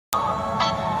Money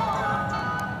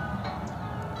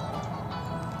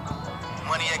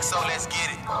XO, let's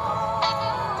get it.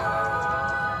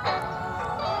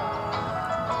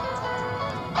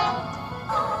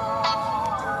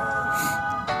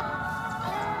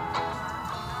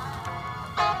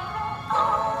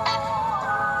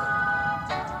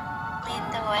 Lead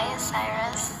the way,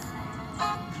 Cyrus.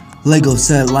 Lego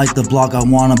set like the block I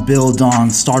wanna build on.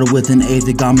 Started with an 8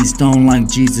 that got me stoned like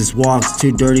Jesus walks.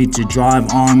 Too dirty to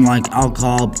drive on like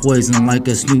alcohol poison. Like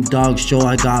a Snoop Dogg show,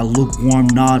 I got lukewarm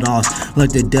nod-offs.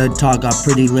 Like the dead talk, got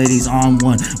pretty ladies on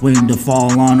one, waiting to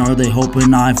fall on. Are they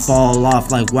hoping I fall off?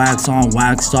 Like wax on,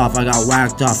 waxed off. I got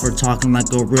whacked off for talking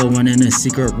like a real one in a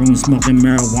secret room, smoking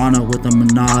marijuana with a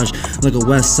Minaj. Like a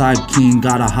West Side King,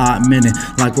 got a hot minute.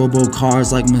 Like robo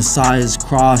cars, like Messiah's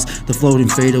cross. The floating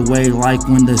fade away like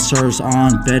when the surf's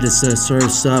on. Bet it's a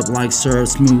surf's up like surf,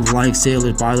 smooth like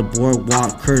sailors by the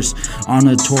boardwalk. Curse on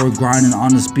a tour, grinding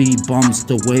on the speed bumps.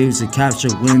 The waves that capture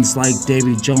winds like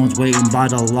Davy Jones, waiting by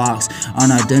the locks.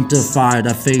 Unidentified,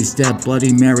 I faced that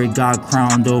Bloody Mary, got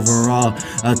crowned overall.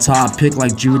 A top pick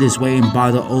like Judas, waiting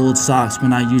by the old socks.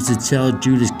 When I used to tell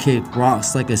Judas kick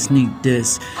rocks like a sneak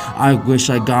diss. I wish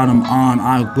I got him on,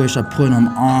 I wish I put him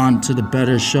on to the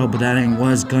better show, but that ain't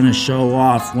what's gonna show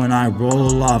off when I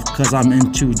roll off, cause I'm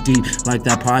in too deep like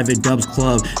that private dubs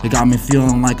club. It got me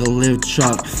feeling like a lift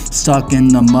truck, stuck in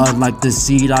the mud like the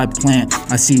seed I plant.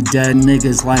 I see dead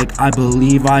niggas like I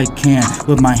believe I can.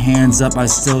 With my hands up, I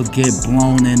still get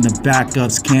blown, and the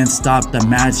backups can't stop the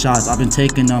mad shots. I've been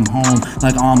taking them home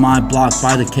like on my block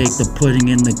by the cake. The pudding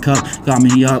in the cup got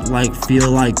me up like feel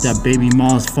like that baby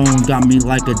mom's phone. Got me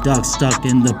like a duck stuck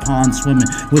in the pond swimming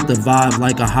with the vibe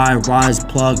like a high-rise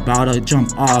plug. About to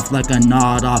jump off like a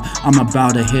nod off. I'm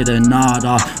about to hit a nod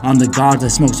off. I'm the god that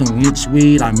smokes some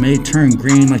weed. I may turn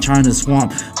green like trying to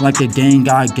swamp. Like a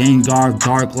Gengar,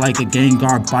 dark like a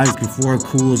Gengar bites before it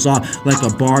cools off. Like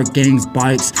a bar gang's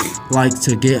bikes like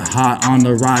to get hot on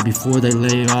the ride before they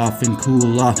lay off and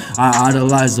cool off. I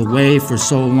idolized the wave for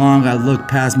so long, I looked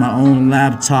past my own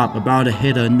laptop. About to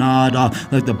hit a nod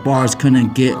off. Like the bars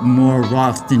couldn't get more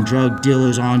rocks than drug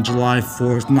dealers on July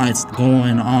 4th nights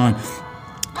going on.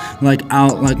 Like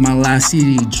out like my last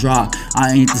CD drop.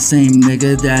 I ain't the same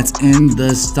nigga that's in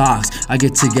the stocks. I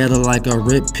get together like a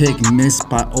rip pick missed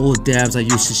by old dabs I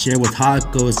used to share with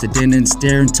hot goes that didn't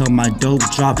stare until my dope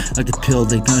dropped. Like a pill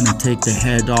they gonna take the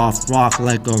head off. Rock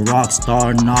like a rock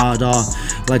star, nod off.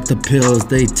 Like the pills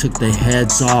they took the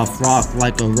heads off. Rock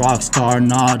like a rock star,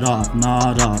 nod off,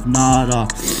 nod off, nod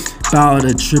off. About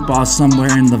to trip off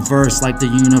somewhere in the verse, like the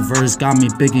universe got me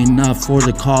big enough for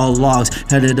the call logs.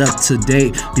 Headed up to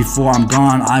date before I'm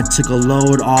gone. I took a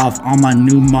load off on my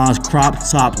new Moz crop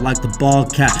top like the ball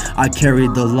cat. I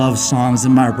carried the love songs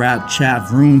in my rap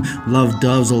chat room. Love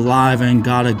doves alive and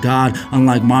got a god.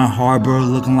 Unlike my harbor,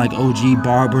 looking like OG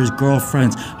barbers.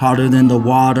 Girlfriends hotter than the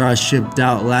water I shipped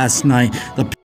out last night. The